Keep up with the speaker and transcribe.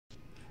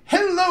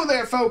Hello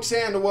there, folks,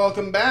 and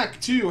welcome back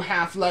to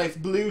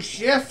Half-Life Blue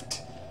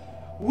Shift.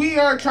 We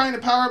are trying to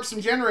power up some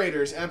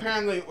generators, and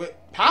apparently... Wait,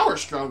 power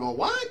struggle?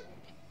 What?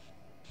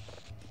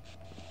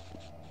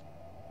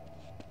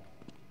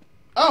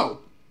 Oh.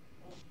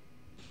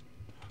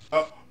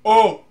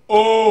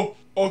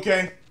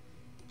 Okay.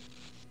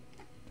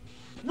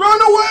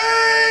 Run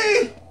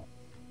away!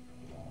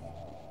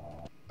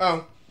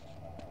 Oh.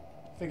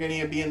 I think I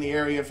need to be in the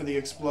area for the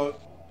explode.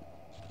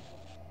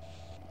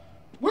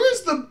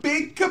 Where's the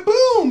big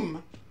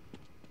kaboom?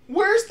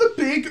 Where's the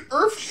big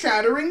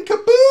earth-shattering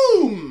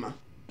kaboom?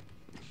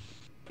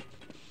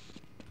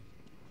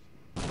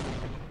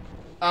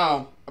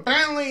 Oh.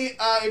 Apparently,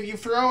 if you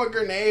throw a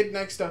grenade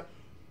next to...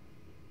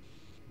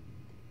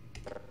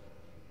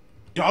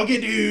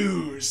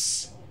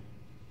 Doggadoos!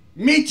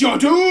 Meet your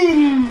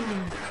doom!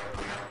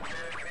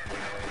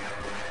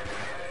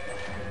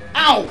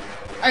 Ow!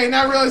 I did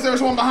not realize there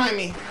was one behind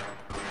me.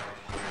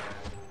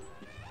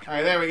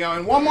 Alright, there we go.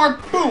 And one more.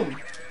 Boom!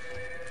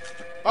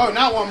 Oh,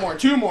 not one more.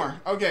 Two more.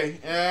 Okay,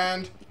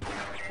 and...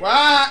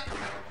 What?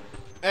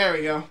 There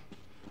we go.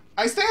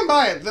 I stand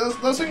by it.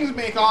 Those things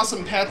make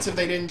awesome pets if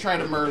they didn't try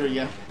to murder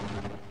you.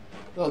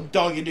 Little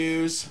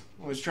doggadoos.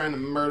 Always trying to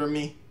murder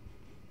me.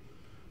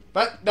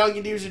 But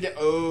doggadoos are...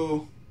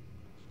 Oh.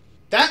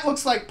 That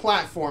looks like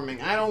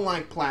platforming. I don't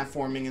like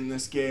platforming in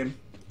this game.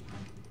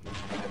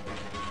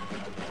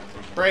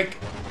 Break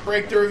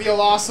the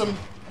reveal, awesome.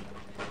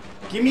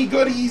 Give me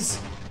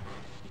goodies.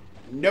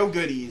 No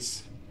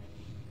goodies.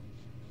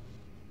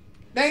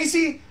 Now you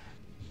see,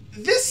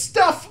 this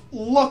stuff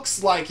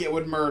looks like it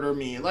would murder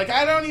me. Like,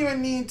 I don't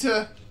even need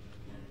to...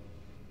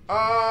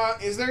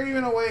 is there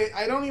even a way...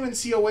 I don't even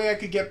see a way I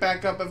could get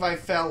back up if I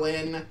fell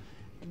in.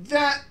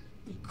 That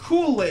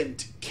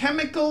coolant.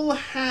 Chemical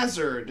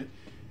hazard.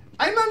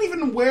 I'm not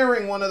even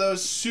wearing one of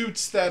those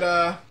suits that,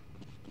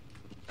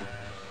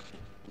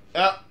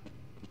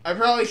 I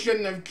probably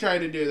shouldn't have tried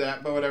to do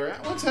that, but whatever.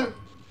 Let's have...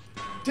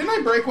 Didn't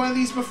I break one of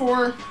these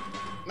before?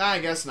 Nah, I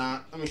guess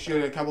not. Let me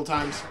shoot it a couple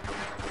times.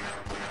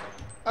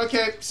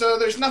 Okay, so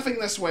there's nothing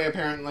this way,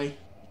 apparently.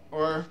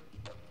 Or...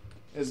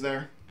 is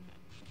there?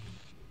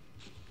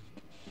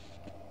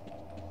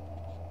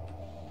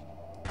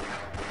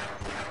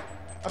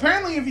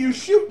 Apparently, if you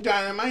shoot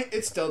dynamite,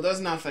 it still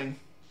does nothing.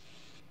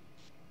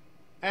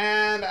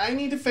 And I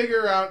need to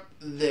figure out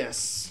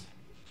this.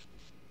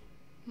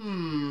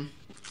 Well,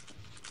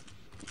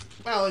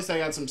 at least I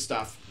got some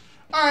stuff.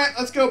 Alright,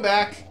 let's go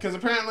back, because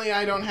apparently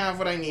I don't have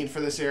what I need for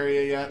this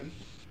area yet.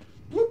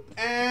 Whoop,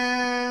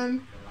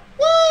 and...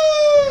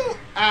 Woo!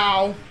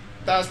 Ow.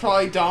 That was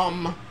probably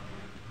dumb.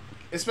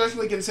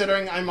 Especially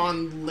considering I'm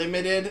on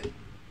limited.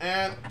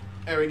 And...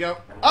 there we go.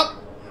 Up!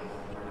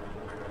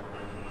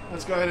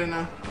 Let's go ahead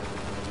and...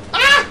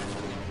 Ah!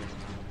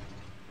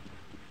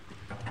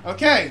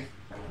 Okay.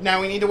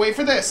 Now we need to wait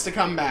for this to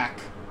come back.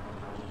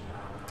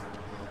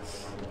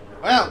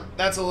 Well,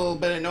 that's a little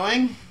bit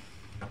annoying.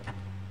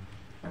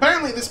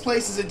 Apparently this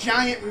place is a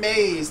giant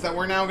maze that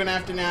we're now going to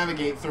have to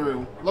navigate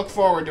through. Look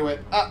forward to it.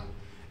 Up.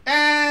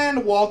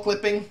 And wall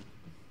clipping.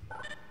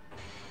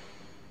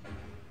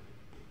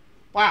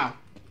 Wow.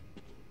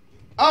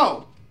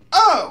 Oh.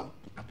 Oh!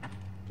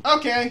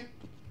 Okay.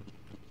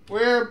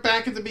 We're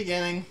back at the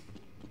beginning.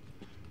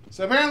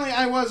 So apparently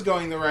I was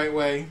going the right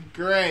way.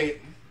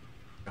 Great.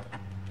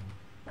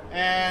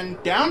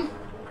 And down.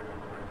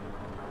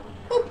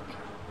 Boop.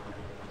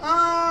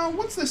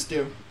 What's this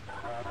do?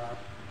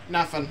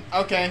 Nothing.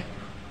 Okay.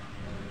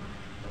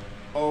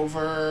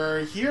 Over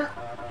here?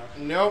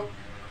 Nope.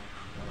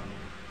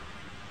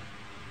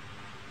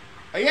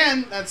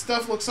 Again, that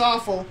stuff looks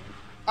awful.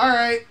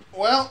 Alright,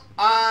 well,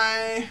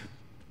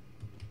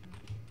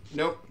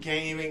 nope, don't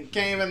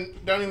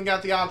even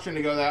got the option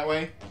to go that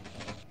way.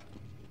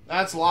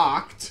 That's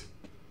locked.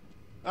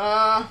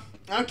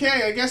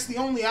 Okay, I guess the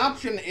only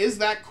option is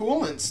that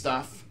coolant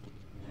stuff.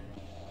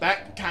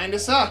 That kinda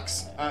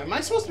sucks. Am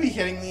I supposed to be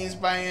hitting these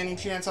by any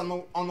chance on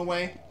the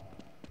way?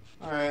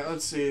 Alright,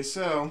 let's see,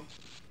 so...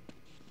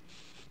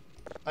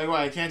 like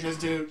what, I can't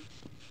just do...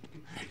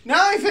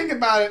 Now I think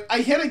about it, I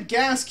hit a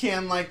gas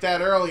can like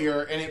that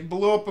earlier, and it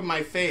blew up in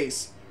my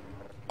face.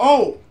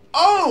 Oh!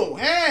 Oh!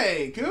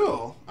 Hey!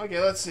 Cool. Okay,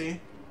 let's see.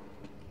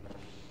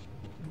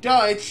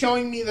 Duh, it's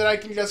showing me that I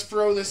can just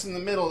throw this in the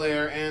middle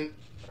there, and...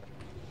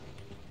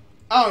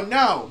 oh,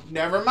 no!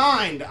 Never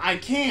mind! I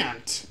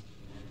can't!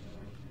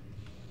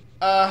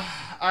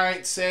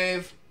 Alright,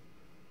 save.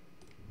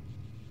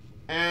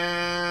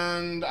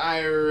 And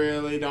I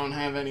really don't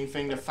have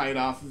anything to fight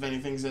off if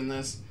anything's in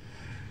this.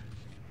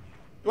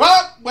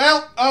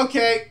 Well,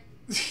 okay.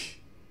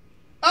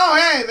 Oh,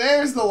 hey,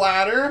 there's the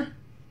ladder.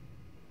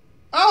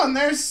 Oh, and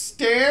there's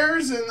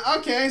stairs, and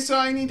okay, so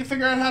I need to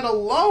figure out how to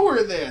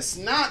lower this,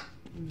 not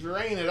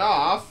drain it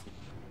off.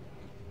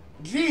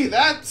 Gee,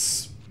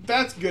 that's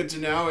good to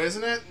know,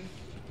 isn't it?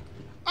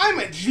 I'm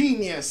a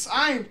genius.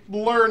 I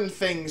learn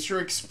things through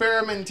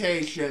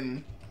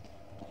experimentation.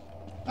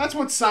 That's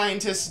what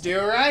scientists do,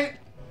 right?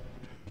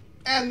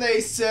 And they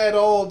said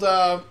old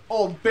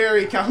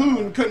Barry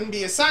Calhoun couldn't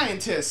be a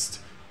scientist.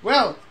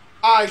 Well,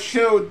 I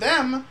showed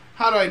them.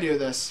 How do I do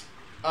this?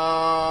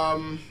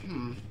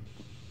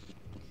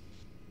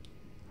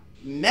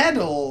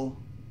 Metal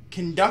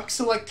conducts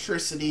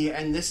electricity,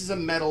 and this is a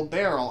metal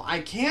barrel. I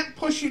can't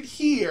push it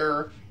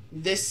here.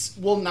 This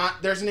will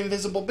not... There's an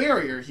invisible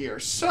barrier here.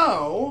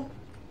 So...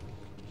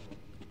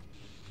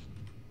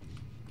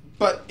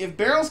 But if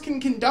barrels can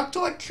conduct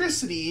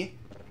electricity,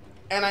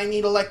 and I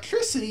need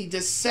electricity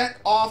to set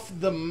off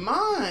the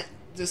mine...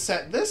 To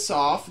set this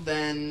off,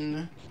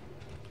 then...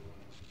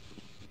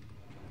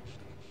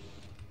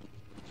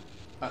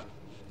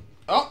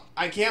 Oh,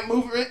 I can't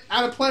move it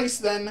out of place,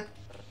 then...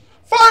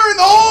 Fire in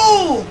the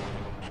hole!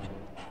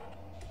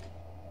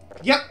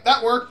 Yep,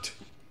 that worked.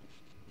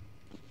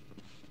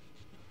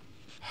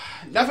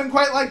 Nothing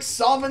quite like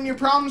solving your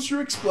problems through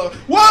explode.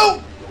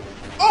 Whoa!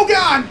 Oh,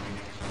 God!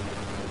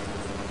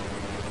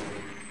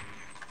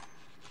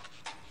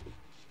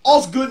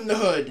 All's good in the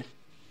hood.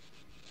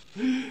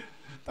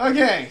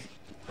 Okay.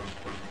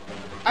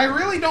 I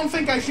really don't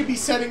think I should be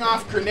setting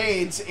off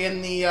grenades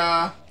in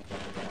the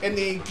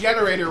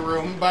generator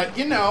room, but,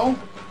 you know,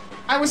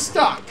 I was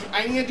stuck.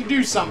 I needed to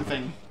do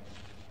something.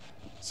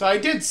 So I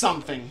did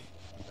something.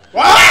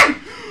 Ah!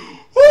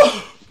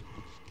 Woo!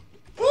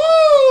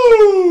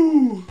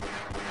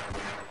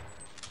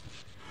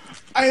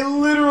 I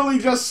literally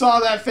just saw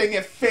that thing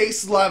at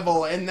face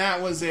level, and that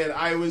was it.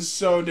 I was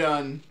so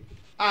done.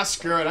 Ah,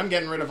 screw it. I'm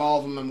getting rid of all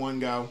of them in one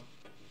go.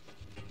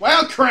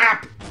 Well,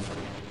 crap!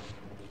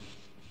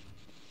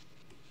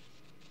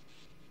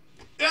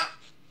 Yeah.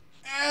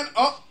 And,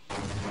 oh.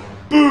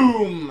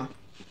 Boom!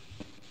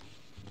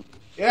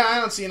 Yeah, I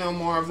don't see no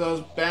more of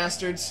those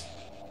bastards.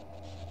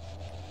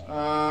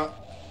 I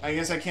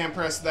guess I can't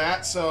press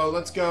that, so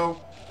let's go.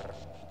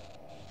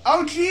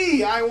 Oh,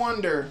 gee, I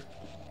wonder.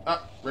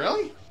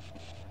 Really?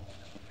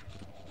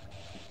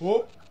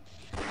 Whoa.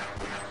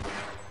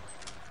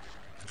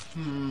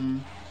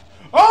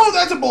 Oh,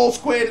 that's a bull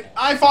squid.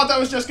 I thought that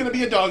was just gonna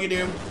be a doggy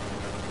doo.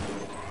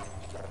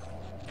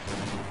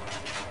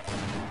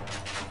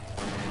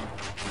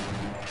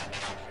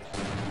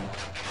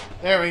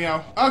 There we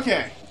go.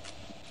 Okay.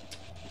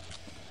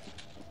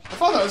 I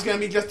thought that was gonna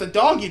be just a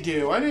doggy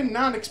doo. I did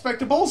not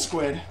expect a bull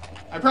squid.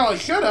 I probably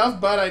should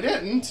have, but I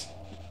didn't.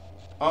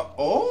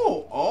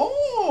 Oh,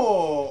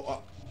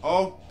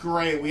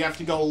 great. We have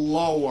to go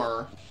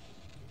lower.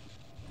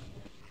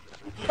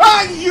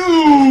 Ah,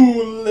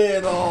 you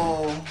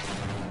little...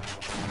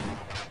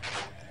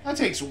 That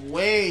takes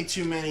way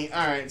too many.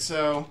 Alright,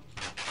 so...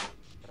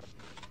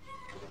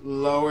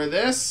 Lower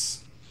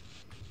this.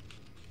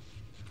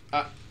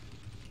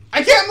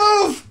 I can't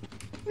move!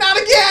 Not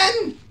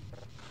again!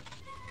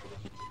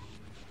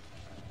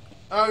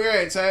 Oh,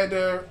 great. So I had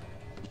to...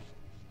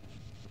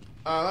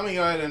 let me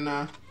go ahead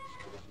and,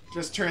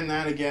 just turn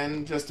that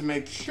again, just to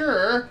make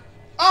sure.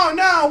 Oh,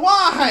 no!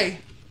 Why?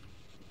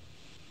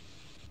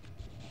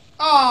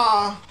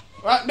 Ah!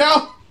 What?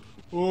 No!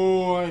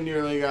 Oh, I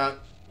nearly got...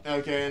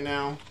 Okay, and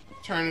now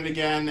turn it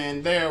again,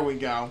 and there we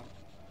go.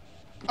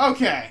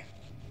 Okay.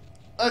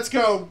 Let's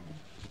go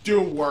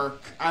do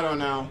work. I don't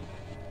know.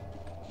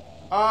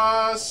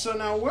 So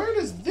now where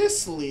does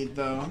this lead,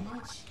 though?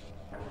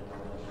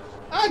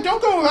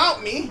 Don't go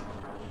without me.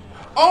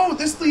 Oh,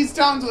 this leads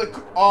down to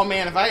the... Oh,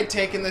 man, if I had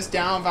taken this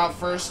down without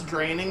first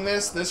draining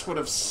this, this would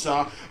have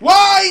sucked.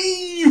 Why?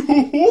 You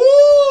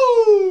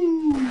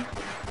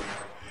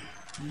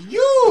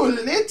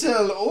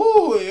little...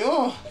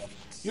 Oh,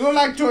 you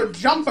like to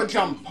jump.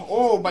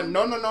 Oh, but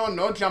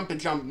no, jumpy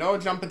jump. No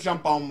jumpy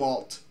jump on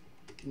Walt.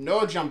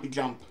 No jumpy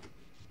jump.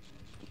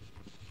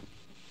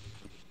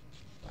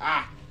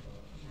 Ah.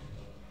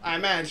 I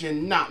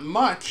imagine not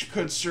much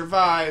could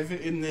survive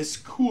in this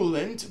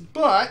coolant,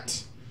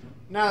 but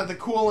now that the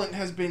coolant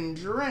has been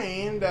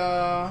drained,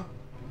 now...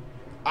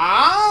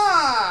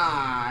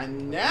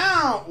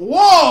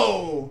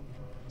 Whoa!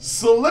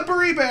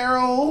 Slippery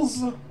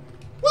barrels!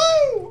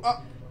 Woo!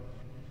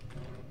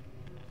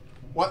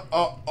 What?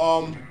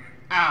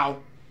 Ow.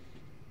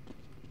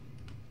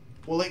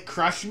 Will it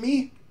crush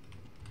me?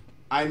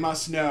 I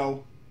must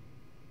know.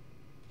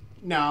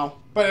 No.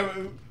 But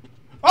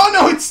oh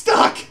no, it's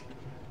stuck!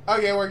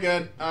 Okay, we're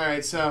good.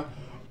 Alright, so...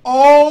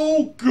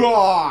 Oh,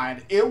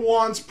 God! It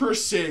wants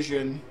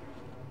precision.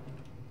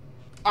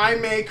 I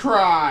may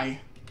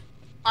cry.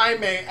 I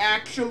may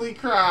actually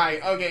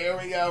cry. Okay, here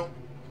we go.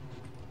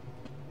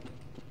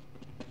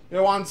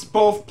 It wants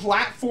both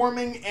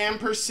platforming and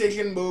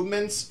precision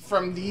movements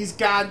from these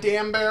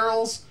goddamn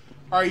barrels.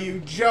 Are you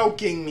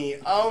joking me?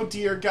 Oh,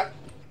 dear God.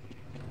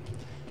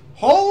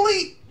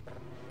 Holy...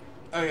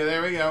 Okay,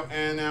 there we go.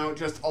 And now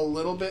just a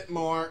little bit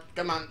more.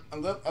 Come on. A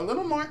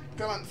little more.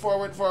 Come on.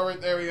 Forward.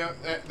 There we go.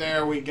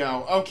 There we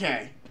go.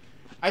 Okay.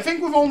 I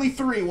think with only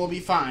 3 we'll be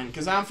fine,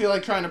 because I don't feel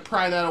like trying to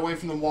pry that away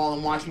from the wall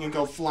and watching it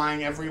go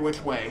flying every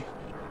which way.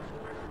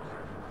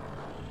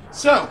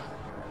 So,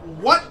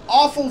 what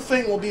awful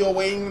thing will be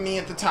awaiting me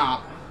at the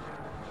top?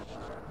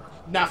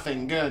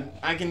 Nothing. Good.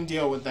 I can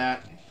deal with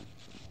that.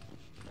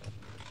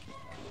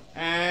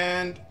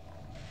 And...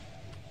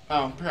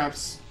 Oh,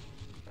 perhaps...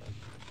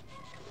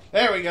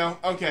 There we go.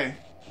 Okay.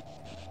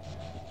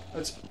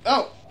 Let's...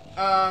 Oh!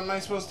 Am I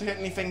supposed to hit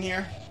anything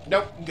here?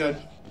 Nope, good.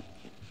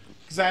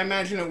 Because I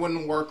imagine it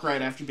wouldn't work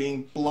right after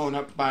being blown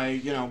up by,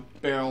 you know,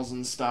 barrels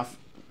and stuff.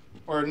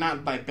 Or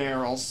not by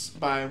barrels,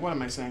 by... What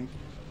am I saying?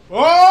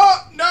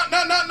 Oh! No,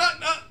 no, no, no,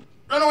 no!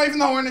 Run away from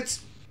the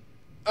Hornets!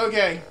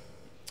 Okay.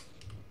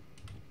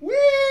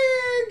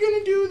 We're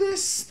gonna do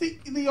this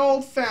the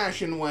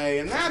old-fashioned way,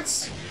 and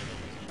that's...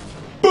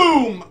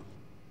 Boom!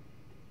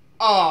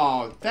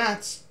 Oh,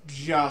 that's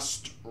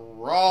just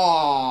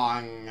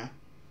wrong.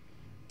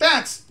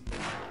 That's...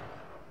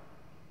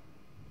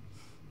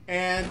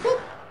 And boop.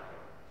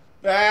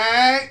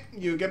 Hey,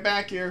 you get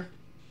back here.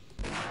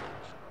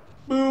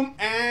 Boom,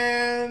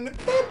 and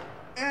boop,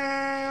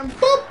 and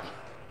boop.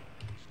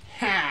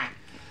 Ha.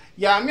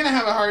 Yeah, I'm gonna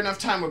have a hard enough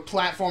time with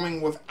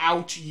platforming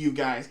without you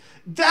guys.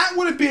 That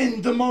would have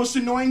been the most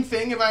annoying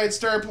thing if I had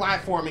started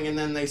platforming and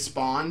then they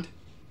spawned.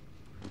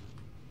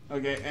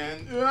 Okay,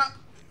 and...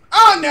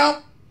 oh,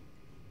 no!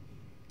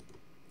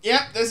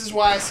 Yep, this is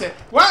why I said...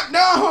 What?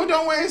 No,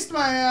 don't waste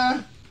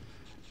my,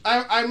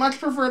 I much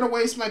prefer to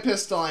waste my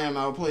pistol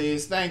ammo,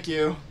 please. Thank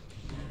you.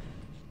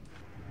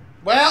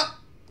 Well...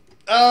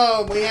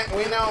 Oh, we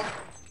know...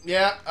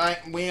 Yeah,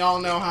 we all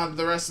know how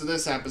the rest of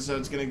this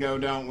episode's gonna go,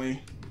 don't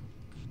we?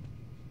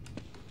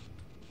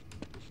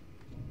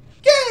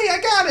 Yay, I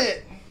got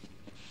it!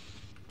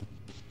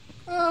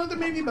 Oh, there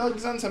may be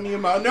bugs on some of you.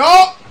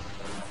 No!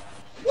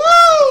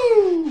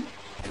 Woo!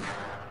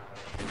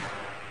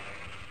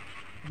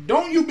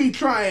 Don't you be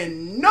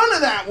trying none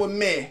of that with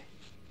me,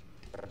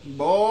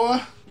 boy.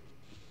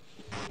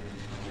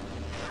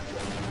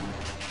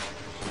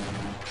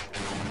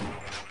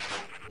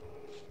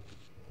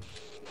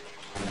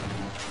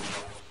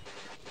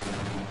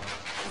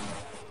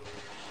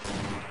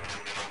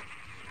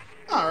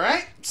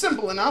 Alright,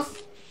 simple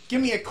enough.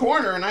 Give me a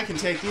corner and I can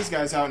take these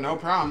guys out, no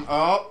problem.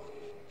 Oh.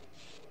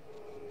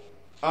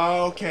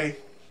 Okay.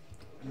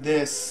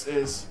 This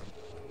is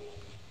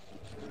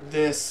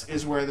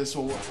where this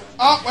will work.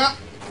 Oh, well.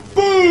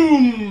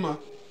 Boom!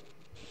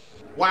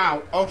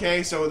 Wow,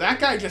 okay, so that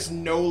guy just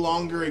no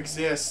longer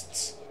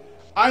exists.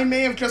 I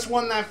may have just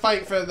won that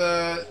fight for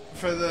the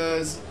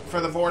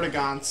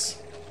Vourtigaunts.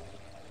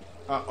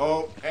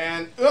 Uh-oh,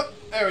 and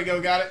there we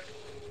go, got it.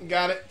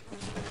 Got it.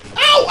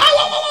 Ow! Ow!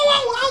 Ow! Ow!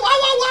 Ow! Ow!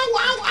 Ow! Ow!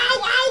 Ow! Ow!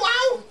 Ow!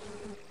 Ow!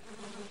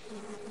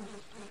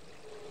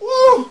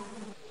 Woo!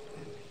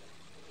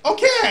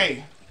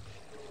 Okay.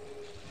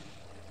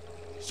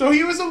 So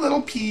he was a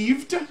little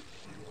peeved.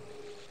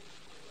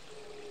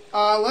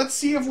 Let's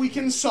see if we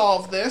can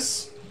solve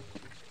this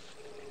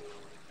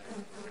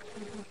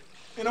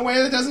in a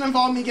way that doesn't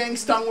involve me getting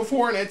stung with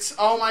hornets.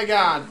 Oh my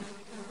god.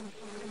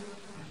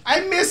 I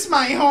miss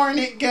my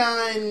hornet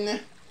gun.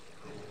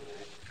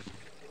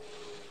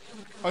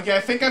 Okay,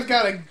 I think I've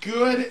got a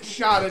good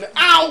shot at...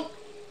 Ow!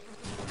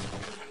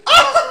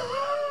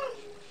 Oh!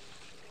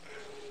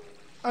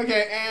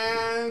 Okay,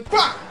 and...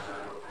 Bah!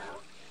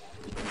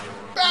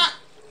 Bah!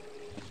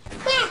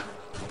 Bah!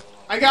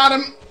 I got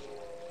him.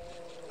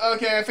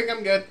 Okay, I think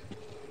I'm good.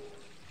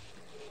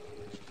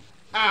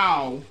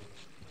 Ow.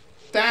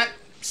 That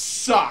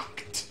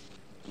sucked.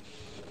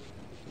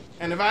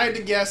 And if I had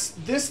to guess,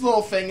 this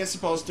little thing is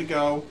supposed to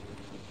go...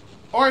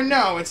 Or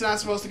no, it's not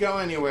supposed to go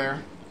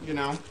anywhere, you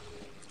know.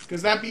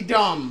 Because that'd be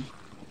dumb.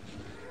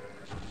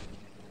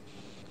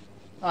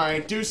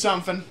 Alright, do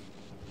something.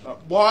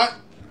 What?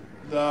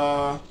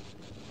 The...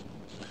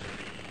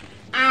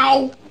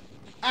 Ow!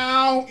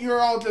 Ow!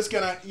 You're all just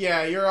gonna...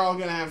 Yeah, you're all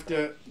gonna have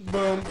to...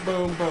 Boom,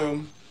 boom,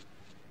 boom.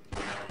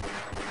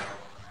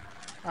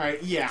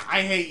 Alright, yeah,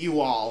 I hate you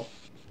all.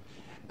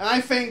 And I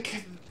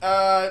think... nah,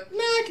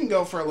 I can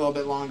go for a little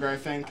bit longer, I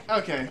think.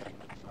 Okay.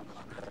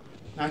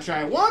 Not sure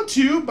I want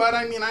to, but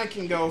I mean, I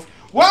can go...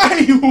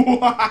 Why?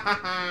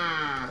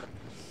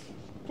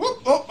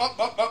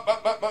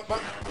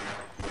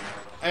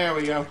 There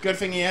we go. Good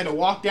thing he had to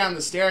walk down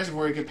the stairs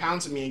before he could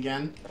pounce at me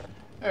again.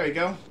 There we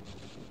go.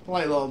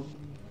 Polite little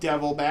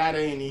devil bat,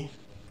 ain't he?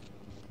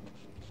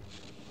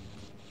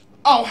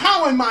 Oh,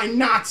 how am I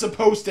not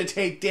supposed to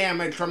take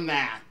damage from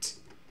that?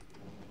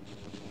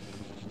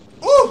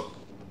 Ooh!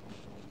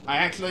 I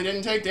actually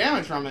didn't take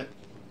damage from it.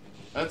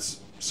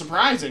 That's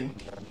surprising.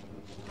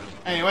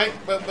 Anyway,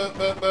 boop, boop,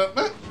 boop, boop,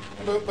 boop.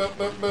 Boop, boop,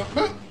 boop, boop,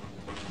 boop.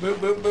 Boop,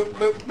 boop, boop,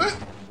 boop, boop.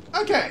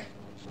 Okay.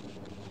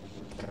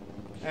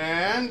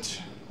 And...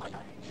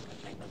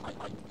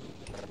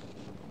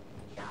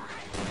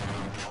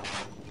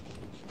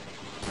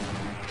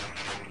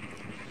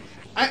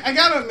 I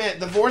gotta admit,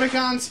 the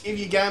Vourtigaunts, if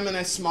you get them in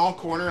a small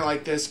corner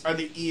like this, are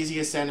the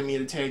easiest enemy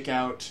to take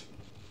out.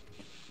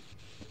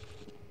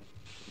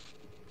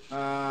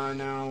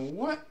 Now,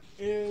 what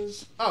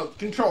is... Oh,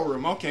 control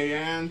room. Okay,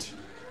 and...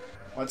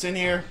 What's in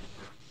here?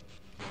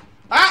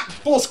 Ah!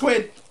 Bull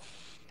squid!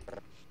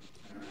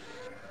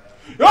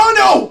 Oh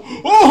no!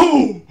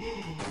 Oh!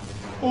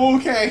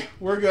 Okay,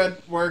 we're good.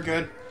 We're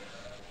good.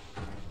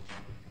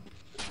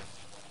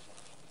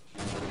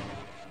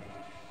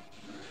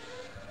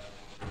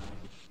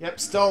 Yep,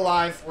 still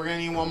alive. We're gonna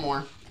need one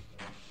more.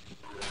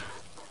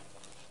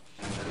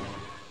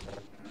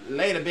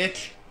 Later,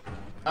 bitch.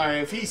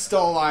 Alright, if he's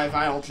still alive,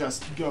 I'll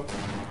just go.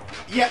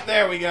 Yep,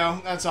 there we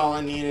go. That's all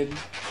I needed.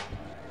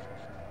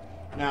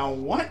 Now,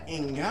 what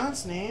in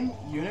God's name?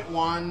 Unit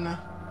 1.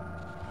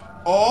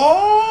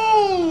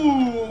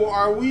 Oh!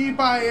 Are we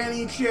by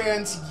any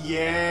chance?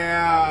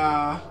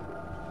 Yeah.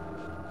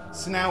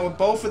 So now with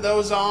both of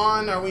those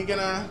on, are we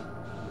gonna...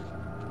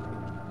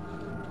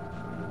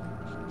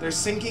 They're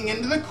sinking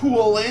into the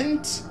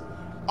coolant.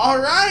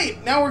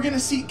 Alright, now we're gonna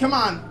see... Come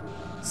on.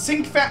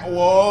 Sink fat.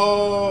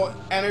 Whoa.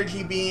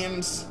 Energy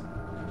beams.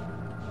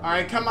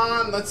 Alright, come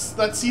on. Let's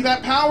see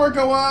that power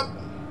go up.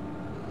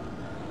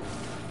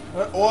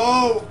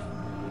 Whoa.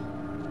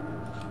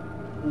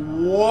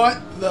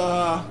 What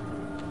the...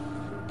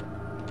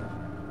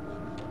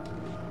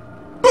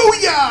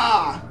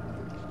 Booyah!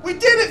 We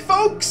did it,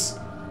 folks!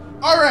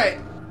 Alright.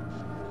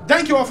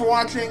 Thank you all for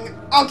watching.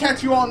 I'll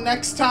catch you all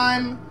next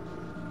time.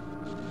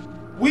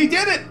 We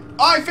did it!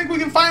 I think we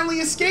can finally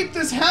escape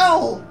this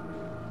hell!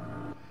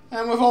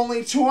 And with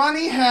only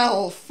 20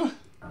 health.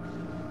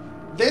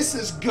 This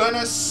is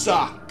gonna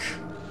suck.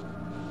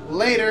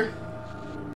 Later.